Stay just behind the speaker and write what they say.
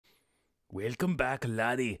Welcome back,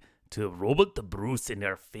 laddie, to Robert the Bruce and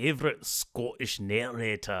your favourite Scottish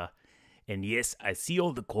narrator. And yes, I see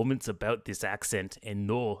all the comments about this accent, and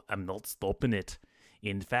no, I'm not stopping it.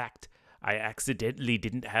 In fact, I accidentally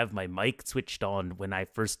didn't have my mic switched on when I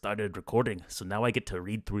first started recording, so now I get to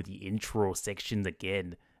read through the intro section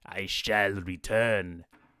again. I shall return.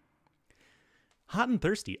 Hot and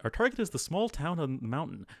thirsty, our target is the small town on the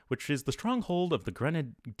mountain, which is the stronghold of the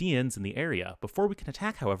Grenadians in the area. Before we can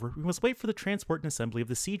attack, however, we must wait for the transport and assembly of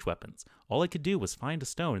the siege weapons. All I could do was find a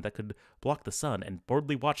stone that could block the sun and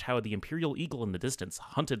boredly watch how the Imperial Eagle in the distance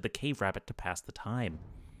hunted the cave rabbit to pass the time.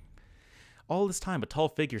 All this time, a tall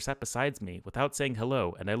figure sat beside me without saying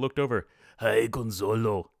hello, and I looked over. "Hi,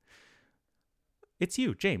 Gonzalo." "It's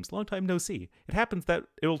you, James. Long time no see. It happens that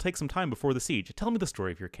it will take some time before the siege. Tell me the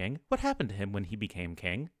story of your king. What happened to him when he became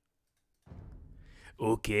king?"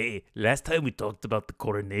 Okay, last time we talked about the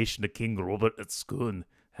coronation of King Robert at Scone.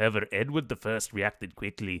 However, Edward I reacted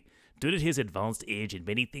quickly. Due to his advanced age and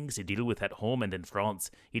many things to deal with at home and in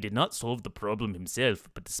France, he did not solve the problem himself,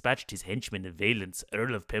 but dispatched his henchman of Valence,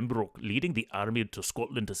 Earl of Pembroke, leading the army to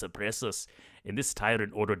Scotland to suppress us. And this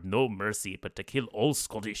tyrant ordered no mercy, but to kill all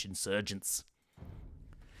Scottish insurgents.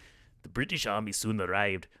 The British army soon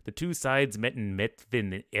arrived. The two sides met in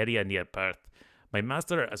Methven area near Perth. My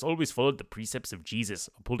master has always followed the precepts of Jesus,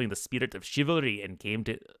 upholding the spirit of chivalry, and came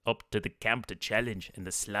up to the camp to challenge, and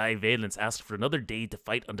the sly Valence asked for another day to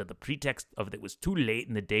fight under the pretext of that it was too late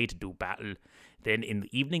in the day to do battle. Then, in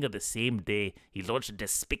the evening of the same day, he launched a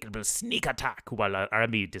despicable sneak attack while our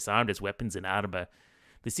army disarmed his weapons and armour.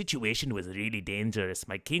 The situation was really dangerous.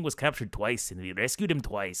 My king was captured twice, and we rescued him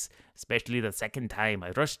twice. Especially the second time,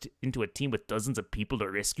 I rushed into a team with dozens of people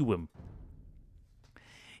to rescue him.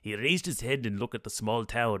 He raised his head and looked at the small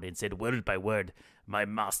town and said word by word, "My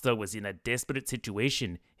master was in a desperate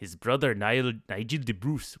situation. His brother Nigel de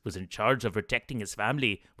Bruce was in charge of protecting his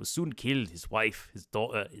family, was soon killed. His wife, his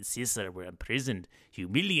daughter, his sister were imprisoned,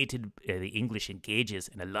 humiliated by the English in cages,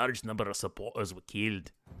 and a large number of supporters were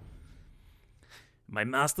killed. My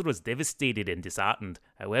master was devastated and disheartened.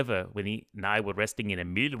 However, when he and I were resting in a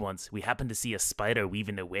meal once, we happened to see a spider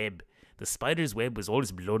weaving a web. The spider's web was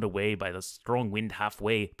always blown away by the strong wind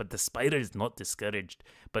halfway, but the spider is not discouraged,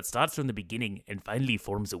 but starts from the beginning and finally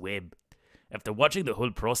forms a web. After watching the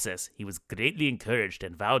whole process, he was greatly encouraged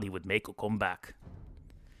and vowed he would make a comeback."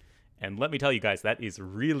 And let me tell you guys, that is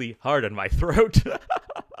really hard on my throat.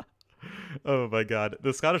 Oh my god.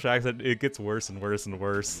 The Scottish accent, it gets worse and worse and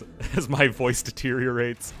worse as my voice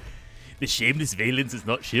deteriorates. "The shameless Valence is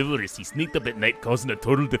not chivalrous. He sneaked up at night, causing a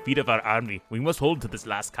total defeat of our army. We must hold to this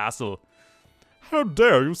last castle." "How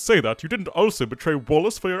dare you say that? You didn't also betray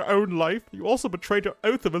Wallace for your own life? You also betrayed your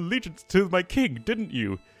oath of allegiance to my king, didn't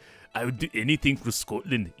you?" "I would do anything for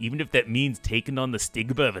Scotland, even if that means taking on the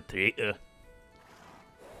stigma of a traitor."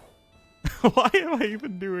 Why am I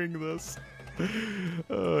even doing this?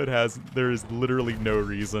 Oh, there is literally no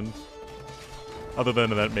reason. Other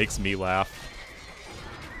than that makes me laugh.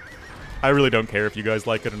 I really don't care if you guys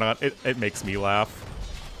like it or not. It makes me laugh.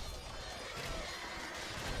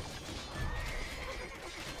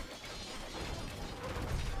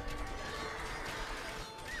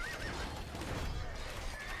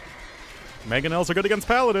 Mangonels are good against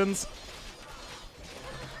paladins.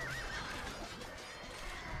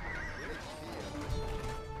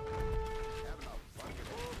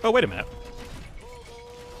 Oh, wait a minute.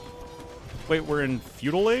 Wait, we're in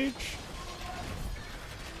feudal age?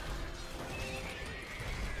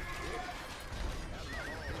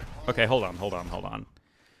 Okay, hold on.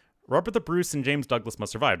 Robert the Bruce and James Douglas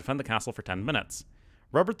must survive. Defend the castle for 10 minutes.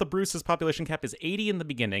 Robert the Bruce's population cap is 80 in the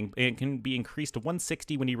beginning. It can be increased to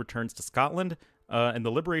 160 when he returns to Scotland, and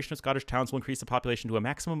the liberation of Scottish towns will increase the population to a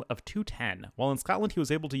maximum of 210. While in Scotland, he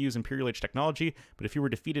was able to use Imperial Age technology, but if he were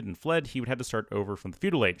defeated and fled, he would have to start over from the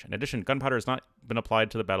feudal age. In addition, gunpowder has not been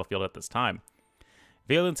applied to the battlefield at this time.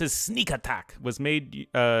 Valence's sneak attack was made you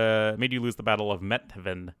lose the Battle of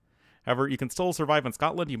Methven. However, you can still survive in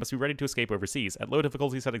Scotland. You must be ready to escape overseas. At low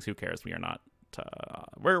difficulty settings, who cares? We are not.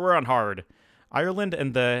 We're on hard. Ireland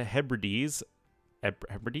and the Hebrides.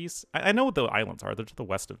 Hebrides? I know what the islands are. They're to the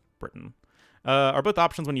west of Britain. Are both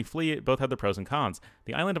options when you flee. Both have their pros and cons.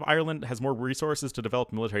 The island of Ireland has more resources to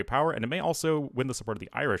develop military power, and it may also win the support of the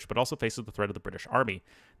Irish, but also faces the threat of the British army.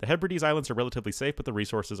 The Hebrides Islands are relatively safe, but the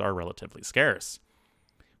resources are relatively scarce.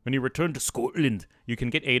 When you return to Scotland, you can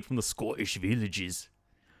get aid from the Scottish villages.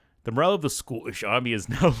 The morale of the Scottish army is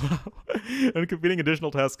now low, and completing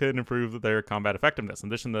additional tasks can improve their combat effectiveness. In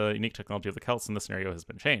addition, the unique technology of the Celts in this scenario has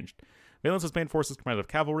been changed. Valence's main force is commanded of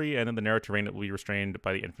cavalry, and in the narrow terrain it will be restrained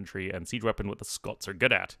by the infantry and siege weapon what the Scots are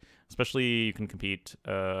good at. Especially you can compete...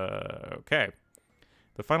 okay.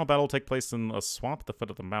 The final battle will take place in a swamp at the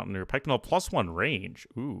foot of the mountain near Pectinal, +1 range.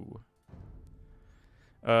 Ooh.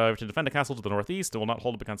 To defend a castle to the northeast, it will not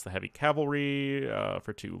hold up against the heavy cavalry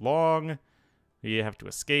for too long. You have to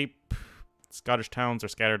escape. Scottish towns are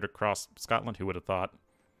scattered across Scotland, who would have thought.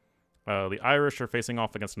 The Irish are facing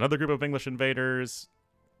off against another group of English invaders.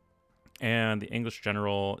 And the English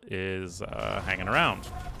general is hanging around.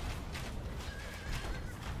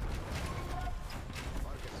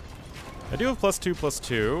 I do have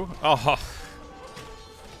 +2/+2. Oh!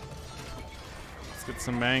 Let's get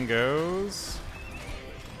some mangoes.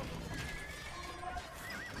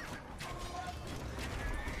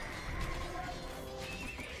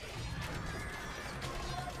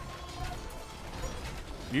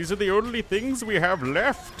 These are the only things we have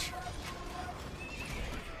left.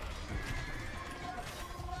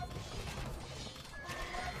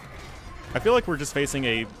 I feel like we're just facing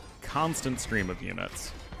a constant stream of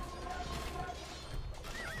units.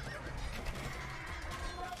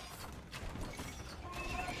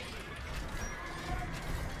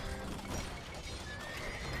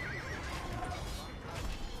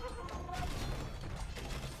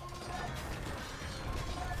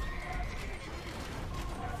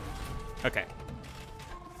 Okay.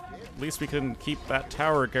 At least we can keep that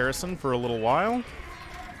tower garrison for a little while.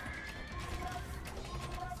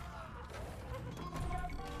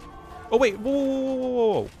 Oh wait, whoa, whoa, whoa, whoa,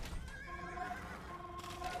 whoa.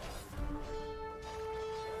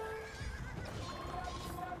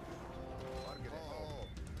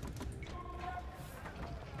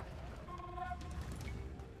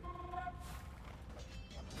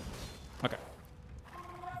 Okay.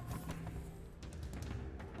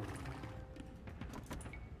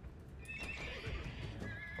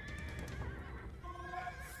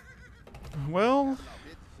 Well,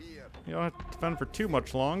 you don't have to defend for too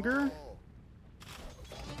much longer.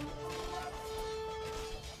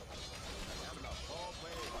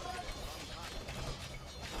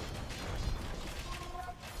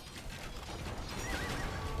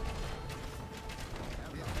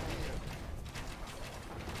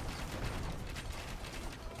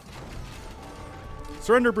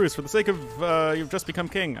 Surrender, Bruce, for the sake of you've just become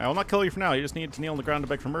king. I will not kill you for now. You just need to kneel on the ground to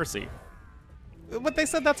beg for mercy. But they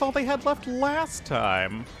said that's all they had left last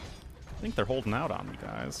time. I think they're holding out on me,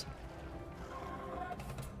 guys.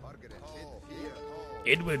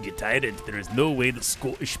 Edward, you tyrant, there is no way the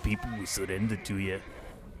Scottish people will surrender to you.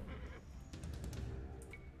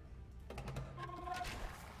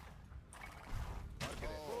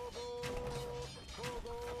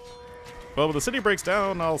 Well, when the city breaks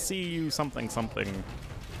down, I'll see you something something.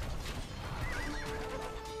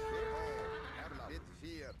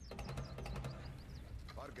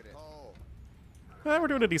 We're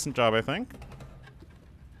doing a decent job, I think.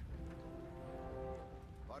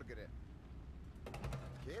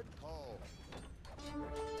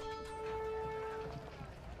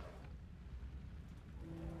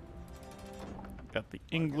 Got the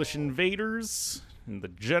English invaders and the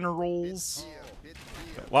generals.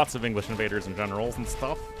 Got lots of English invaders and generals and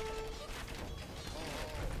stuff.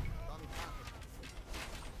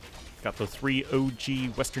 Got the 3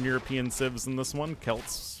 OG Western European civs in this one.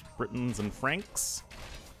 Celts, Britons, and Franks.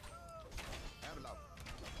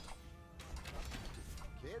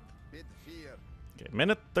 Okay,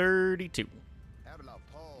 minute 32.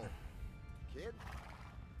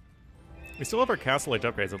 We still have our castle age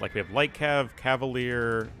upgrades. Like, we have light cav,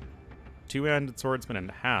 cavalier, 2-handed swordsman, and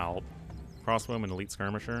halb. Crossbowman, elite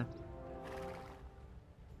skirmisher.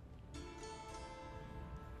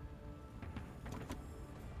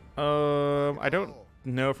 I don't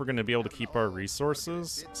know if we're going to be able to keep our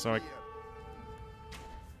resources, so I...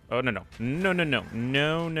 Oh, no, no. No, no, no.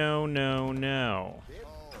 No, no, no, no.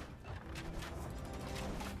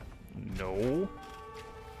 No.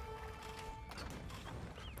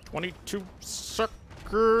 22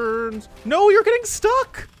 seconds. No, you're getting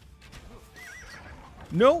stuck!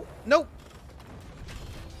 No, no.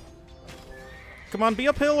 Come on, be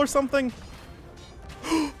uphill or something.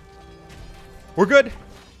 We're good.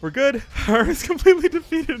 We're good. Our is completely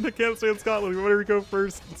defeated in the campsite in Scotland. We better go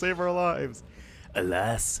first and save our lives.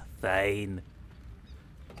 Alas, fine.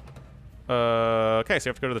 Okay, so you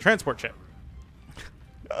have to go to the transport ship.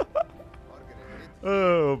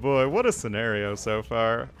 Oh boy, what a scenario so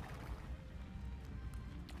far.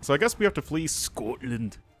 So I guess we have to flee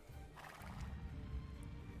Scotland.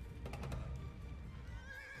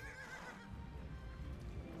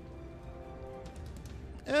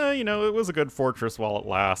 You know, it was a good fortress while it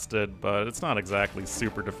lasted, but it's not exactly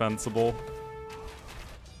super defensible.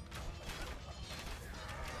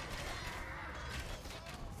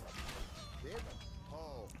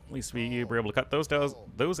 At least we were able to cut those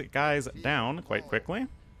guys down quite quickly.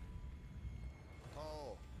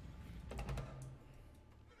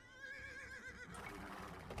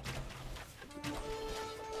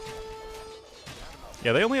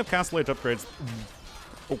 Yeah, they only have Castle Age upgrades.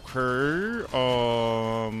 Okay,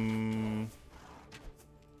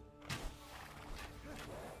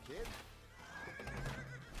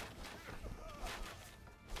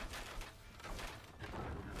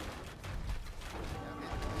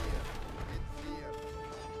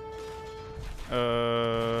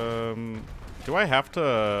 do I have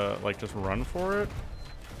to, like, just run for it?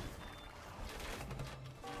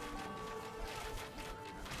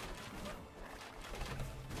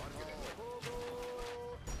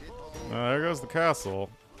 There goes the castle.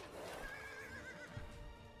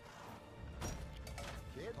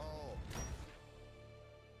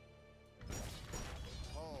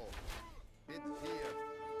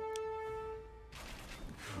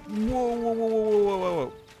 Whoa, whoa, whoa, whoa, whoa, whoa,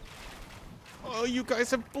 whoa. Oh, you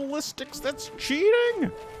guys have ballistics. That's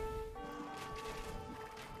cheating.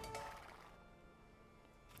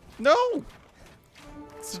 No.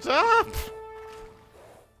 Stop.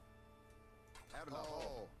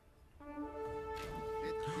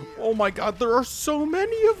 Oh my god, there are so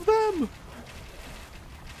many of them!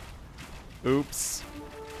 Oops.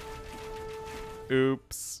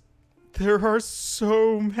 Oops. There are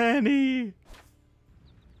so many!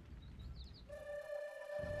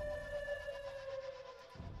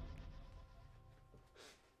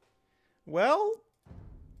 Well,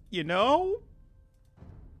 you know...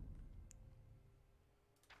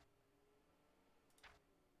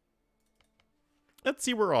 Let's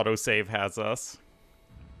see where autosave has us.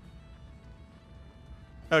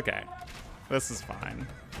 Okay. This is fine.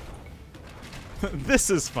 This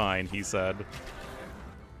is fine, he said.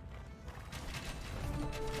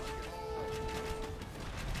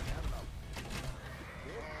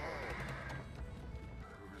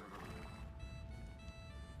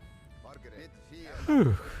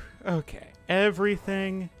 Whew. Okay.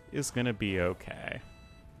 Everything is gonna be okay.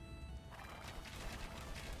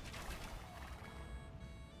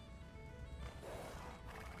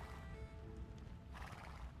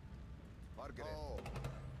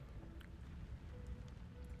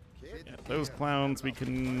 Yeah, those clowns we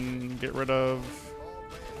can get rid of.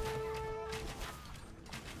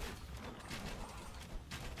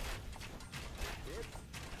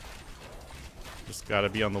 Just gotta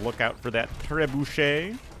be on the lookout for that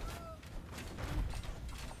trebuchet.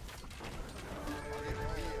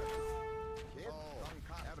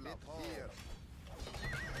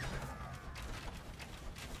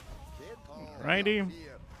 Alrighty.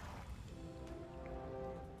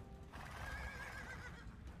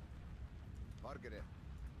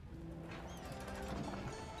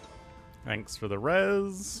 Thanks for the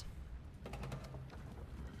res.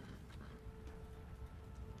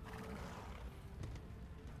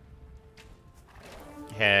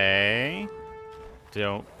 Hey,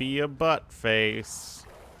 don't be a butt face.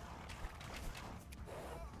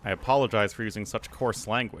 I apologize for using such coarse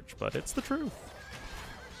language, but it's the truth.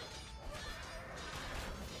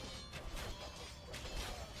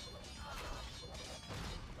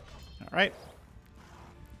 All right.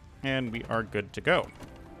 And we are good to go.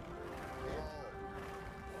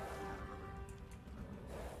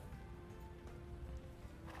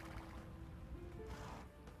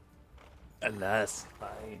 Alas,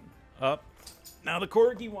 fine. Up. Now the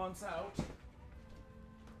corgi wants out.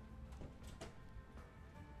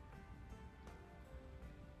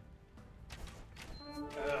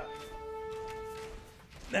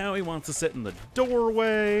 Now he wants to sit in the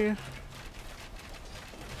doorway.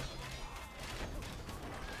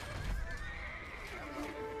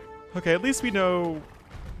 Okay, at least we know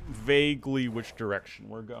vaguely which direction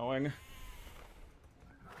we're going.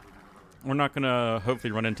 We're not gonna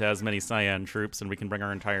hopefully run into as many Cyan troops, and we can bring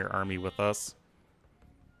our entire army with us.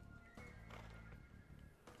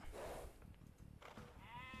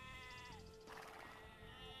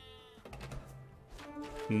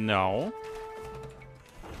 No.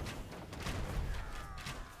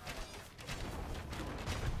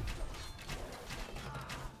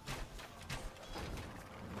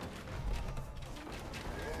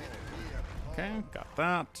 Okay, got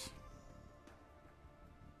that.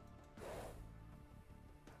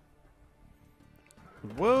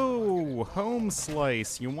 Whoa, home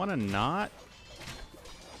slice. You want to not?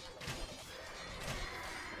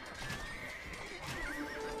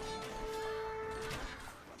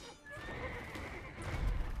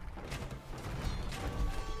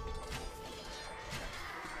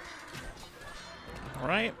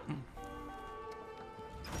 right?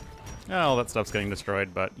 Oh, that stuff's getting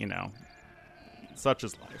destroyed, but, you know, such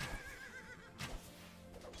is life.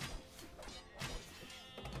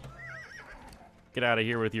 Get out of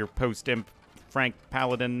here with your post-imp Frank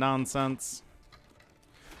Paladin nonsense.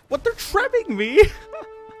 What, they're trebbing me?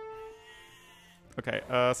 Okay,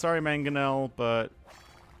 sorry Mangonel, but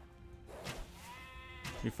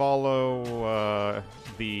we follow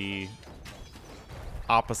the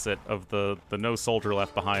opposite of the no soldier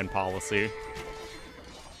left behind policy.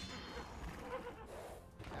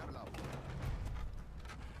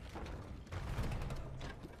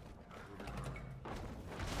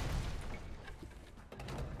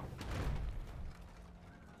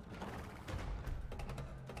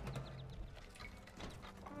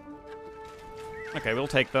 Okay, we'll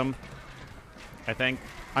take them, I think.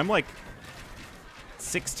 I'm like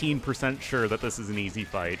 16% sure that this is an easy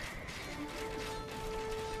fight.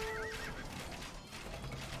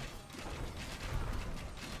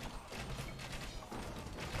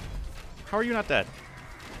 How are you not dead?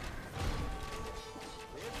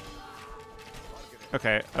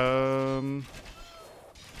 Okay,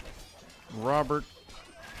 Robert.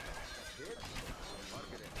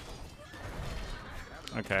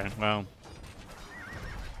 Okay, well.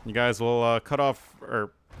 You guys will cut off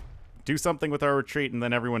or do something with our retreat, and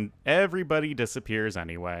then everybody disappears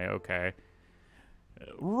anyway. Okay.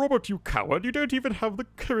 Robert, you coward! You don't even have the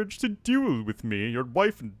courage to duel with me. Your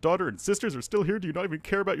wife and daughter and sisters are still here. Do you not even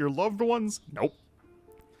care about your loved ones? Nope.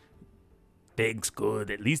 Thanks, good.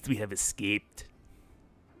 At least we have escaped.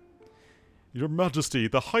 Your Majesty,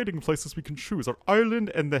 the hiding places we can choose are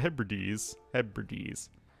Ireland and the Hebrides. Hebrides.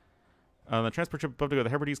 The transport ship above to go to the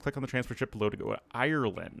Hebrides, click on the transport ship below to go to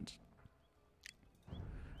Ireland.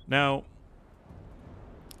 Now,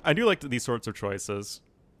 I do like these sorts of choices.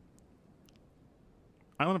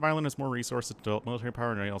 Island of Ireland has more resources to develop military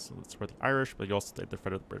power, and you also support the Irish, but you also stay there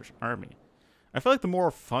of the British Army. I feel like the more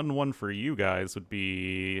fun one for you guys would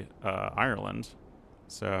be Ireland.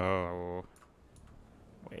 So,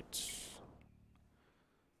 wait.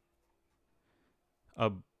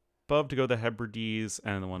 Above to go to the Hebrides,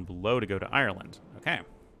 and the one below to go to Ireland. Okay.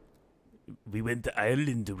 We went to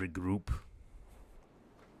Ireland to regroup.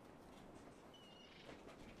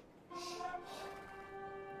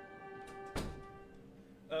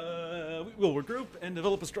 We will regroup and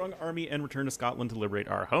develop a strong army and return to Scotland to liberate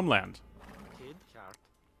our homeland.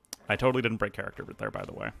 I totally didn't break character there, by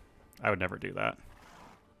the way. I would never do that.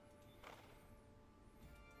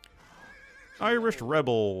 Irish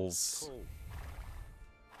rebels.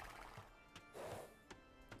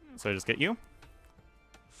 So I just get you?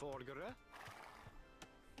 Oh,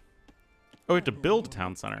 we have to build a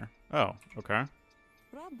town center. Oh, okay.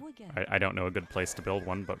 I don't know a good place to build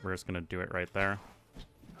one, but we're just going to do it right there.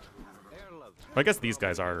 I guess these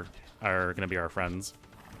guys are going to be our friends.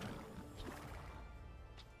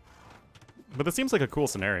 But this seems like a cool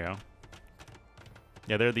scenario.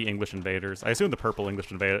 Yeah, they're the English invaders. I assume the purple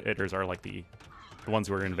English invaders are like the ones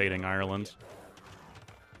who are invading Ireland.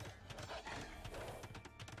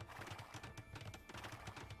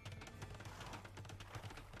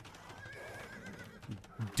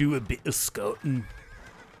 Do a bit of scouting.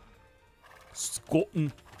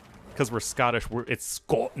 Scotting. Because we're Scottish, it's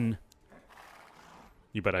Scotland.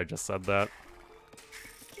 You bet I just said that.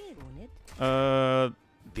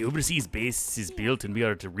 The overseas base is built and we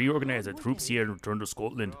are to reorganize our troops here and return to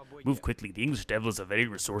Scotland. Move quickly. The English devils are very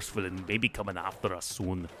resourceful and may be coming after us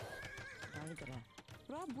soon.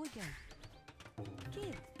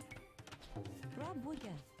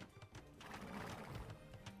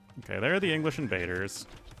 Okay, there are the English invaders.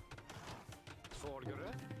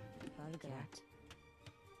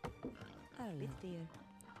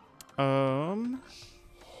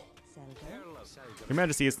 Your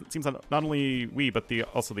Majesty, it seems that not only we, but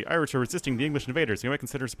also the Irish are resisting the English invaders. You might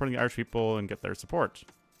consider supporting the Irish people and get their support.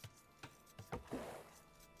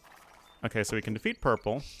 Okay, so we can defeat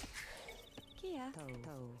purple.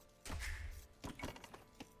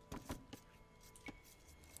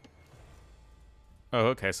 Oh,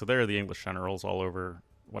 okay, so there are the English generals all over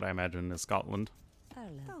what I imagine is Scotland.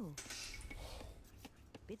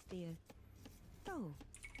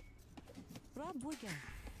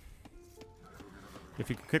 If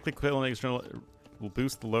you can quickly kill an English general, it will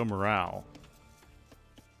boost the low morale.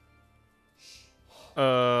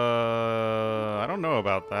 I don't know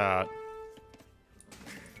about that.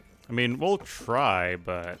 I mean, we'll try,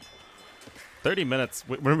 but 30 minutes,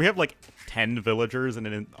 when we have like 10 villagers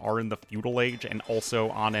and are in the feudal age and also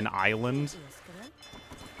on an island,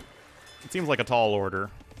 it seems like a tall order.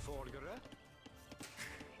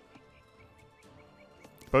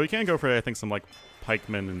 But we can go for, I think, some like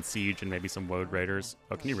pikemen and siege and maybe some woad raiders.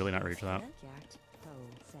 Oh, can you really not reach that?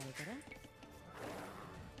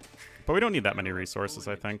 But we don't need that many resources,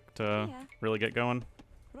 I think, to really get going.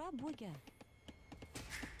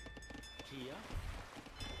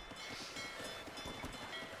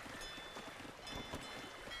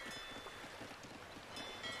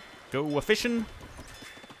 Go a-fishing.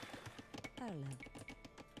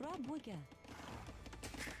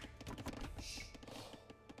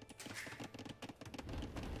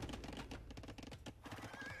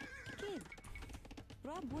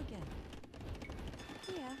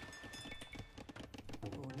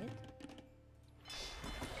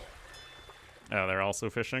 Oh, they're also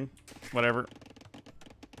fishing? Whatever.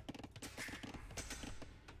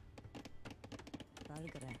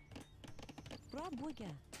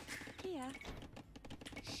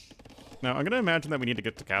 Now, I'm going to imagine that we need to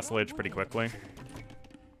get to Castle Age pretty quickly.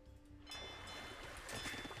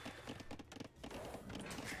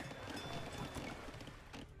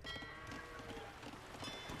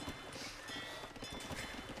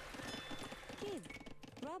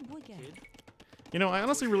 You know, I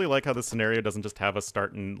honestly really like how this scenario doesn't just have us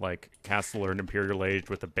start in, like, Castle or an Imperial Age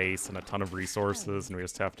with a base and a ton of resources, and we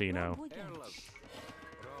just have to, you know...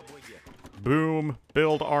 boom,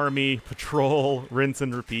 build army, patrol, rinse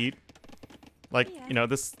and repeat. Like, you know,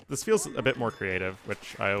 this feels a bit more creative,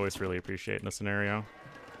 which I always really appreciate in a scenario.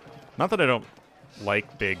 Not that I don't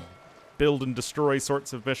like big build and destroy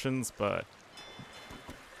sorts of missions, but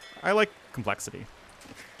I like complexity.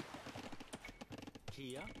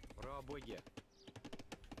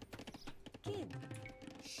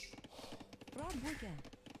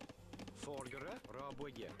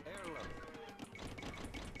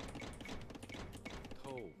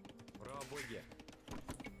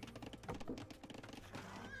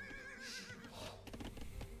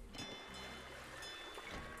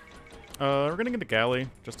 We're gonna get the galley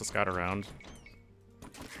just to scout around.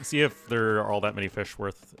 See if there are all that many fish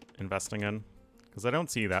worth investing in. Because I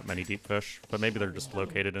don't see that many deep fish, but maybe they're just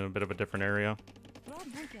located in a bit of a different area.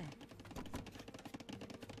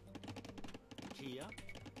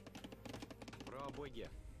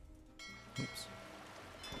 Oops.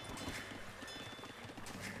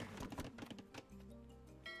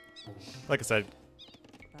 Like I said,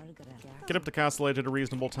 get up to Castle Age at a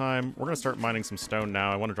reasonable time. We're going to start mining some stone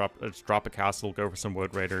now. I want to just drop a castle, go for some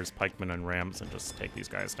wood raiders, pikemen, and rams, and just take these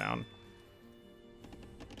guys down.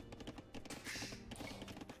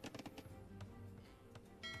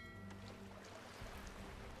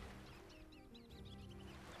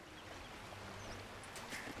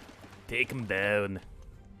 Take him down.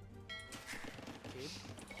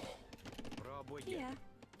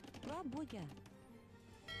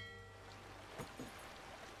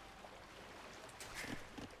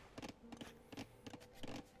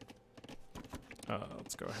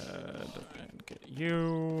 Let's go ahead and get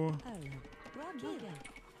you.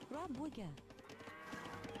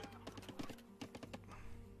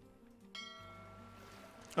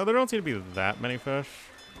 Oh, there don't seem to be that many fish.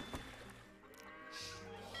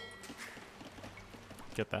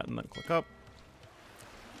 Get that and then click up.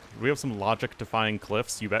 We have some logic-defying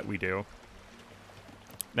cliffs. You bet we do.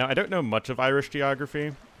 Now, I don't know much of Irish geography.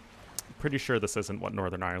 I'm pretty sure this isn't what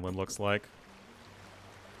Northern Ireland looks like.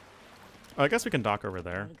 Oh, I guess we can dock over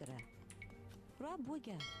there.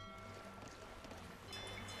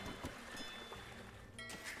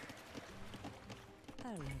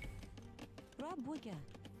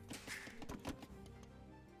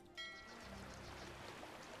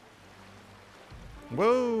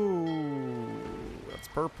 Whoa! That's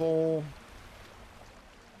purple.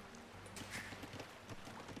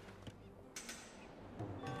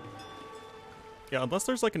 Yeah, unless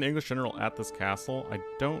there's like an English general at this castle, I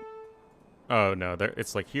don't... Oh, no, there.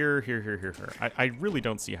 It's like here. I really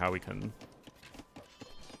don't see how we can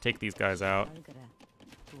take these guys out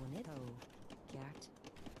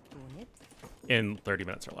in 30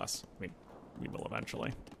 minutes or less. I mean, we will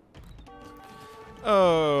eventually.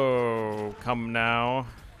 Oh, come now.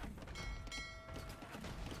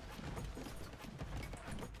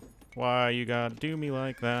 Why you gotta do me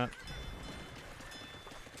like that?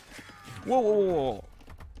 Whoa, whoa, whoa.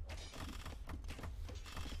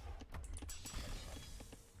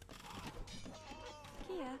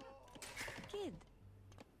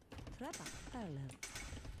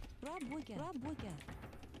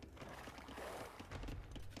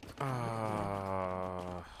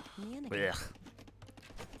 Blech.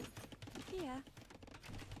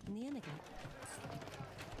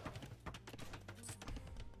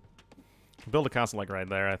 Build a castle like right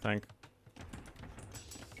there, I think.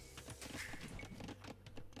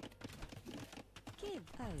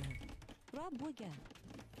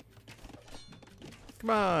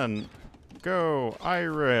 on! Go,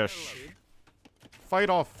 Irish! Fight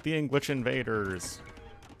off the English invaders!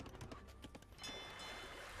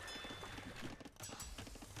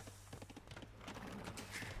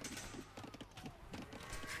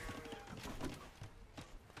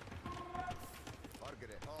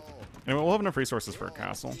 Anyway, we'll have enough resources for a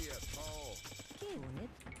castle.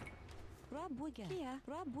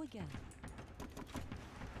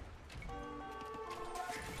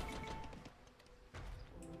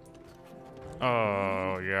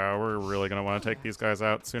 Oh, yeah, we're really going to want to take these guys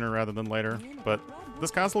out sooner rather than later. But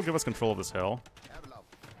this castle will give us control of this hill.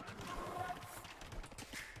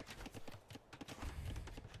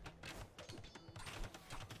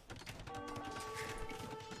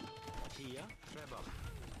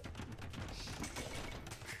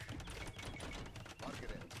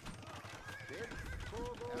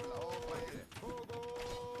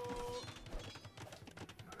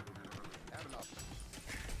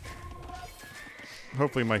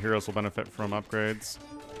 Hopefully my heroes will benefit from upgrades.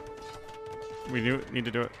 We need to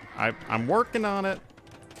do it. I'm working on it.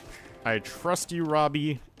 I trust you,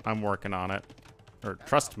 Robbie. I'm working on it. Or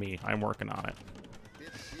trust me, I'm working on it.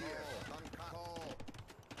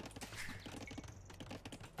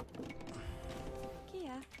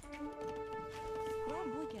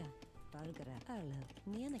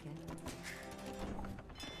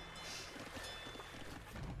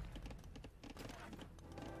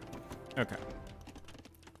 Okay.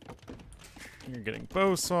 You're getting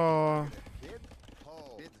bowsaw.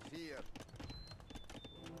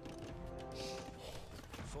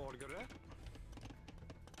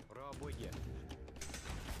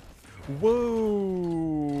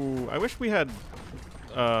 Whoa! I wish we had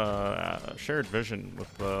shared vision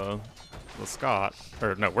with the Scot.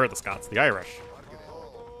 Or no, we're the Scots, the Irish.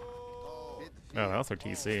 No, that's our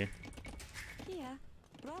TC.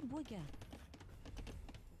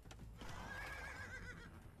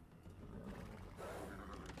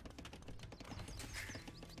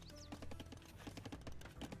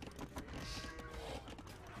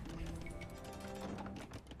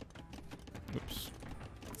 Oops.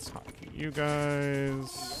 Let's hotkey you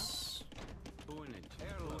guys.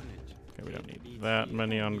 Okay, we don't need that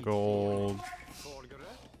many on gold.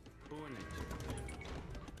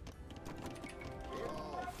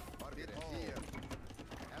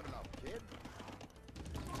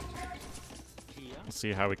 Let's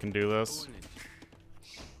see how we can do this.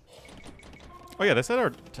 Oh yeah, they said our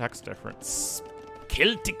attack's different.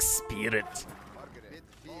 Celtic spirit.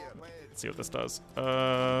 Let's see what this does.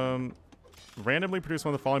 Randomly produce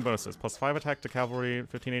one of the following bonuses. +5 attack to cavalry,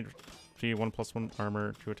 15 HP, 1+1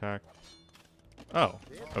 armor, 2 attack. Oh,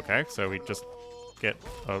 okay. So we just get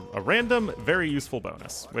a random, very useful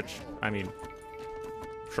bonus. Which, I mean,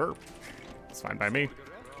 sure. It's fine by me.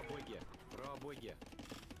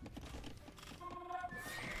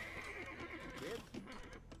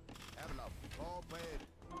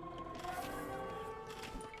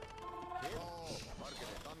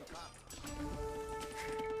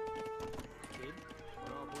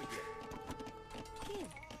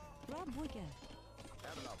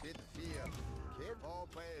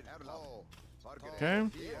 Okay.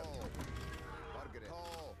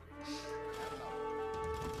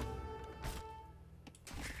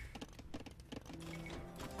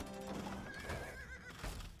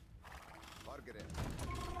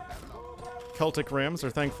 Celtic Rams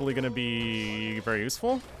are thankfully going to be very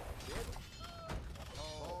useful.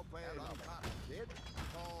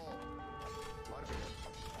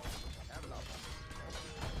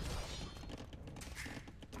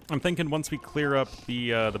 I'm thinking once we clear up the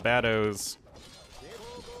Baddo's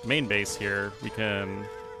main base here, we can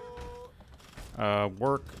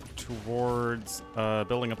work towards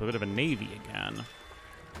building up a bit of a navy again.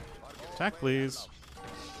 Attack, please.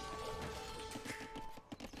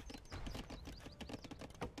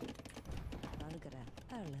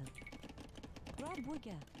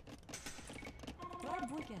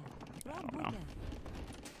 Oh, no.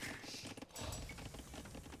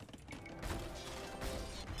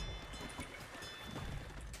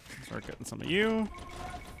 Start getting some of you.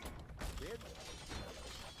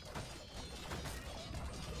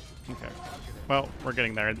 Okay. Well, we're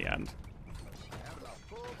getting there in the end.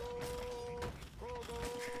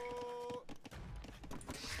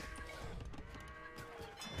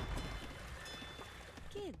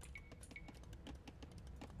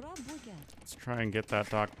 Let's try and get that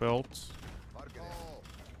dock built.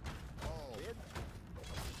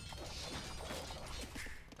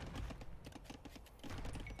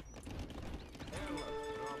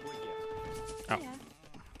 Oh.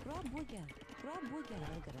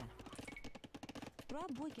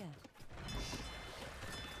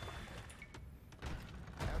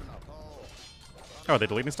 Oh, are they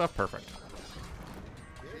deleting stuff? Perfect.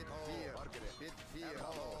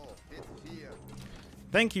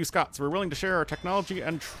 Thank you, Scots. We're willing to share our technology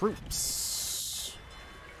and troops.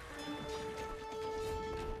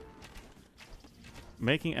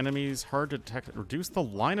 Making enemies hard to detect. Reduce the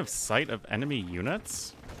line of sight of enemy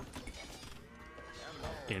units?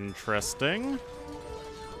 Interesting.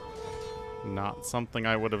 Not something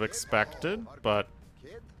I would have expected, but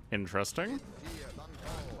interesting.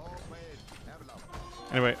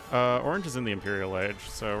 Anyway, Orange is in the Imperial Age,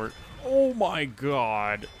 so we're... Oh my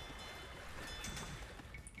god!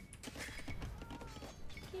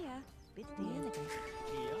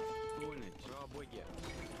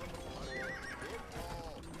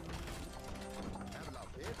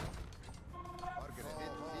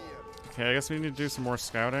 Okay, I guess we need to do some more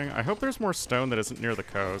scouting. I hope there's more stone that isn't near the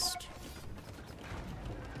coast.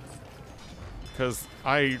 Because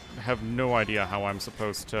I have no idea how I'm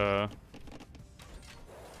supposed to...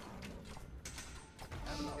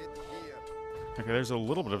 Okay, there's a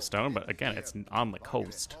little bit of stone, but again, it's on the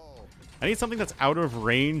coast. I need something that's out of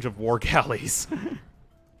range of war galleys.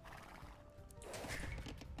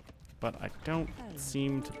 But I don't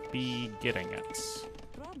seem to be getting it.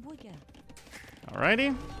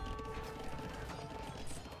 Alrighty.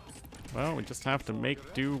 Well, we just have to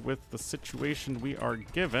make do with the situation we are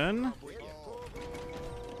given.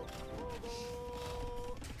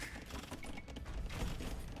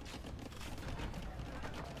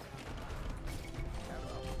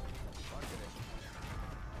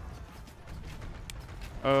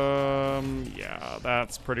 Yeah,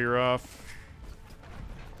 that's pretty rough.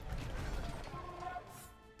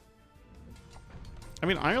 I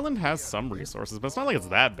mean, Ireland has some resources, but it's not like it's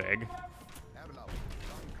that big.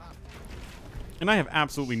 And I have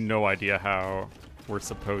absolutely no idea how we're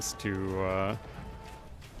supposed to,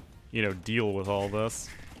 you know, deal with all this.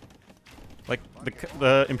 Like,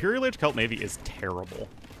 the Imperial Age Celt Navy is terrible.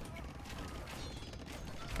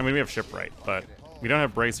 I mean, we have shipwright, but we don't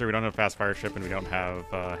have bracer, we don't have fast fire ship, and we don't have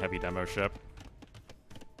heavy demo ship.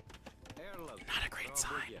 Not a great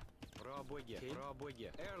sign.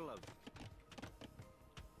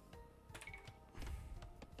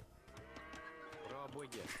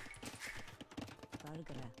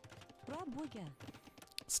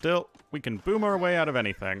 Still, we can boom our way out of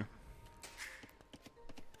anything.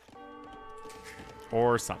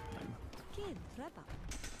 Or something.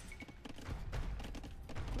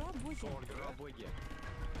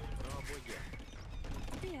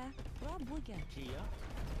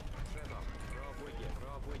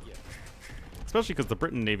 Especially because the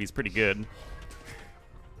Britain Navy's pretty good.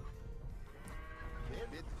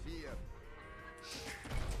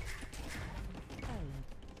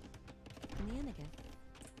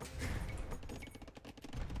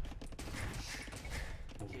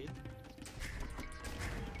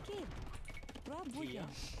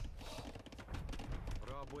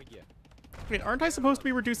 Wait, aren't I supposed to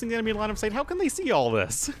be reducing the enemy line of sight? How can they see all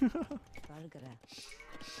this?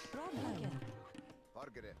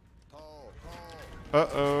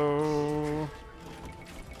 Uh-oh.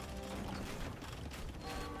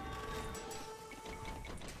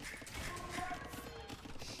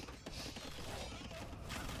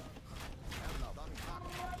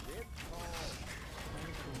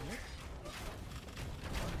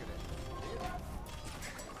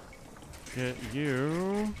 Get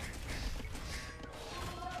you.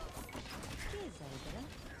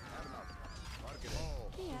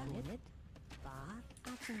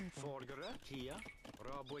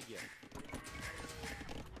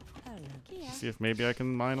 See if maybe I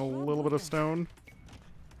can mine a little bit of stone.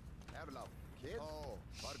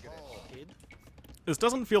 This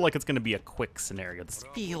doesn't feel like it's going to be a quick scenario. This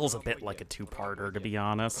feels a bit like a two-parter, to be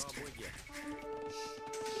honest.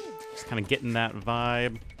 Just kind of getting that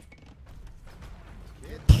vibe.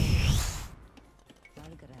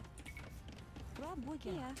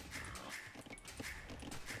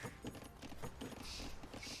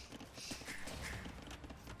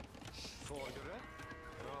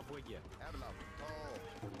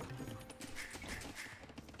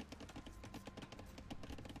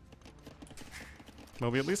 Well,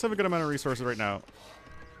 we at least have a good amount of resources right now.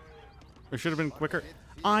 We should have been quicker.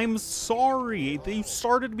 I'm sorry. They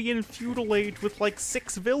started me in Feudal Age with like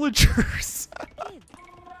 6 villagers.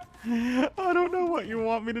 I don't know what you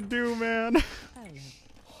want me to do, man.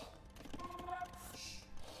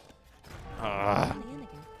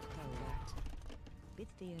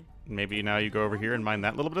 Maybe now you go over here and mine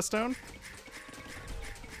that little bit of stone?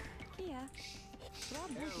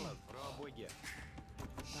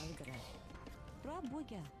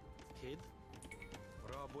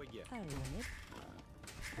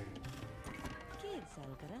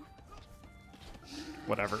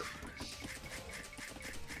 Whatever.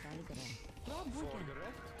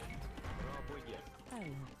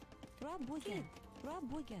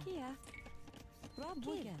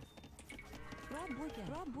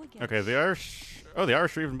 Okay, the Irish... Oh, the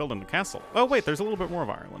Irish are even building a castle. Oh, wait, there's a little bit more of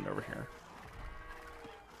Ireland over here.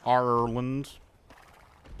 Ireland.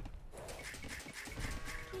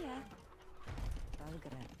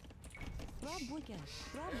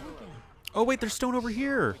 Oh, wait, there's stone over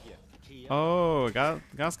here. Oh, got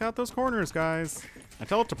those corners, guys. I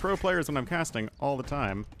tell it to pro players when I'm casting all the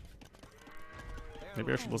time.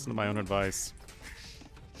 Maybe I should listen to my own advice.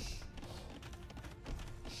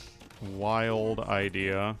 Wild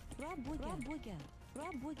idea.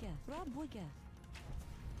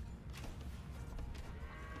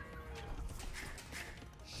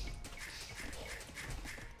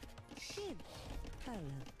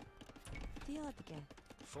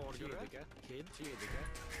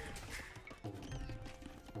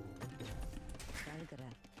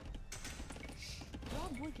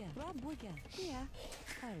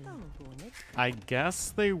 I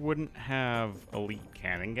guess they wouldn't have elite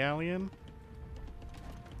cannon galleon.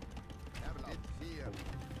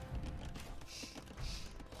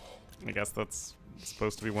 I guess that's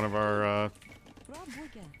supposed to be one of our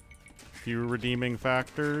few redeeming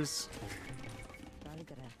factors.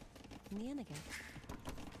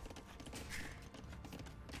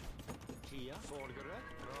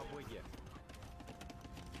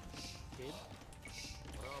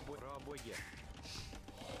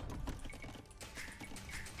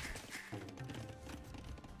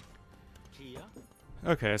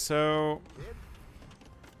 Okay, so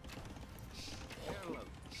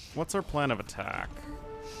what's our plan of attack?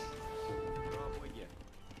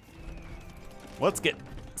 Let's get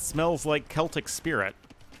smells like Celtic spirit.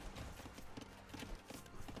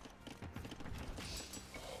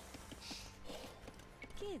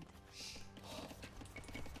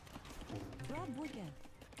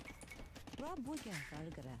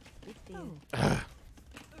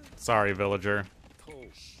 Sorry, villager.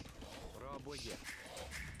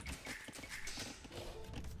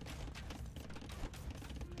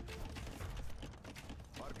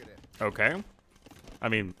 Okay. I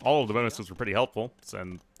mean, all of the bonuses were pretty helpful,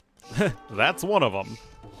 and that's one of them.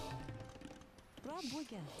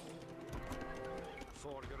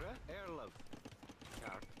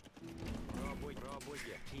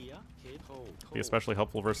 Be especially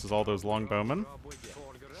helpful versus all those longbowmen.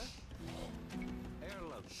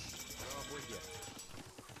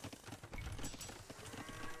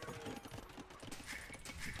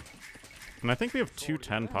 And I think we have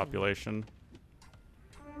 210 population.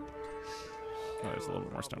 Oh, there's a little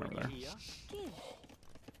bit more stone over there.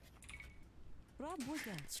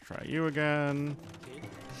 Let's try you again.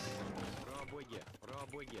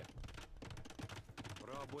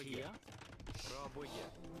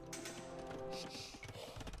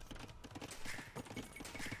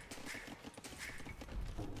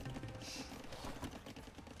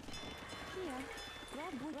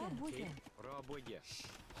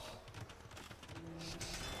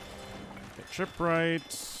 Get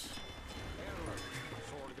shipwright.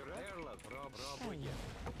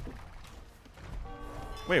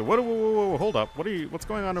 Wait, whoa, hold up. What's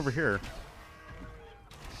going on over here?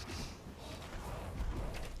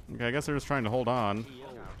 Okay, I guess they're just trying to hold on.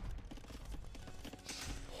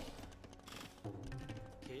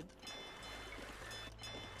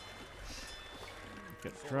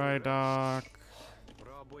 Get dry dock.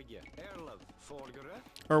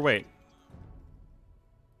 Or wait.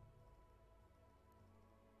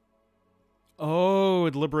 Oh,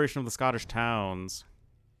 the liberation of the Scottish towns.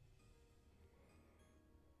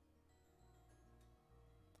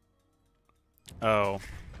 Oh.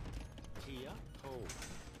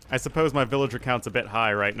 I suppose my villager count's a bit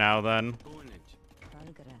high right now, then.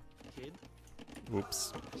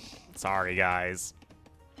 Oops. Sorry, guys.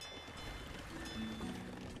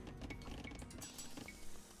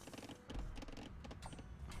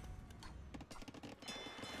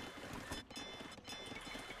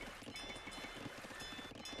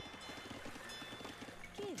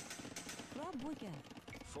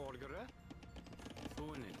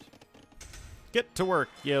 Get to work,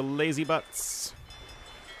 you lazy butts.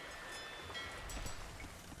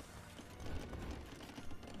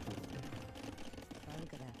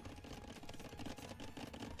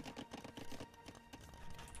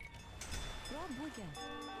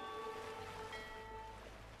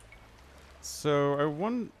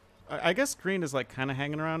 So I guess green is like kind of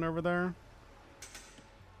hanging around over there.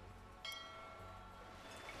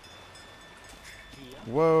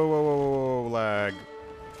 Whoa, lag.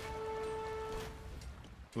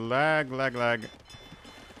 Lag, lag, lag.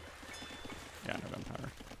 Yeah, no gunpowder.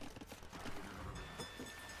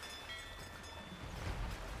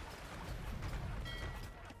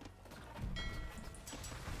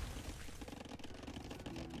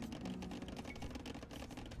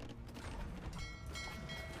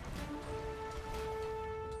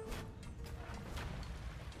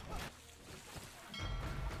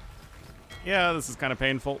 Yeah, this is kind of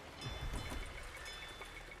painful.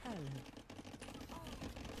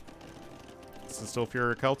 This is still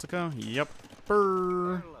Fury Celtica? Yep.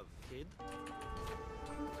 Brr.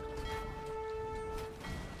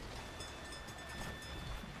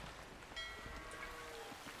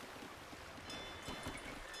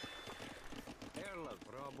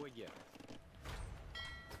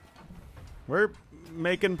 We're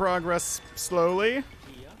making progress slowly.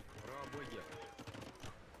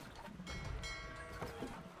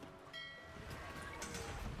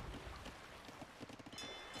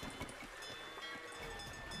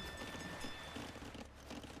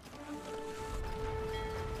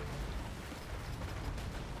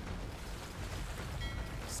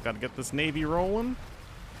 Just gotta get this navy rolling.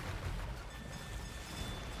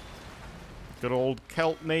 Good old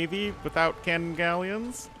Celt navy without cannon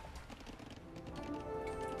galleons.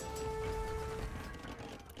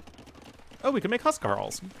 Oh, we can make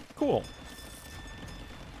Huscarls. Cool.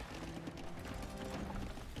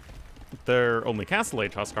 They're only Castle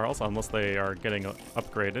Age Huscarls unless they are getting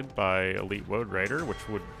upgraded by Elite Woad Raider, which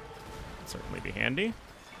would certainly be handy.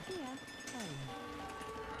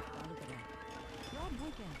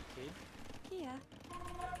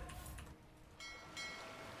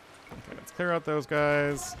 Okay, let's clear out those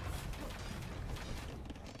guys.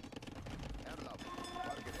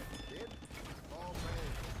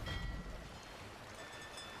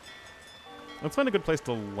 Let's find a good place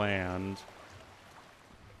to land.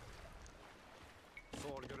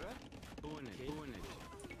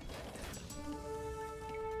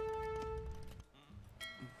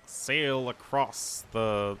 Sail across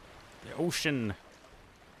the ocean.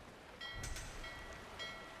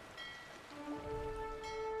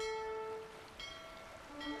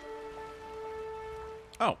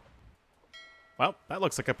 Oh. Well, that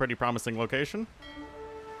looks like a pretty promising location.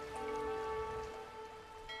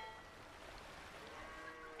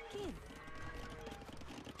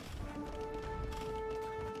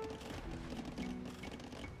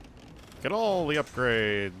 Get all the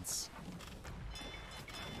upgrades.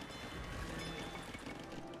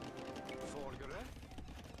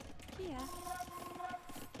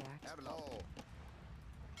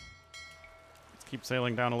 Let's keep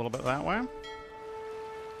sailing down a little bit that way.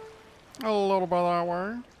 A little bit that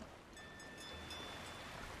way.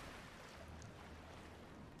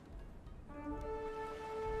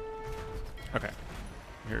 Okay.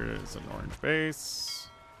 Here is an orange base.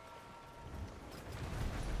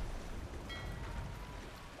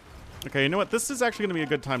 Okay, you know what? This is actually going to be a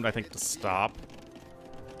good time, I think, to stop.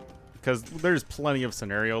 Because there's plenty of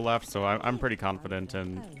scenario left, so I'm pretty confident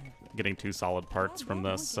in getting 2 solid parts from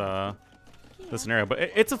this this scenario. But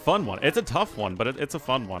it's a fun one. It's a tough one, but it's a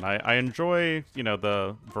fun one. I enjoy, you know,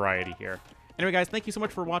 the variety here. Anyway, guys, thank you so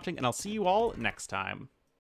much for watching, and I'll see you all next time.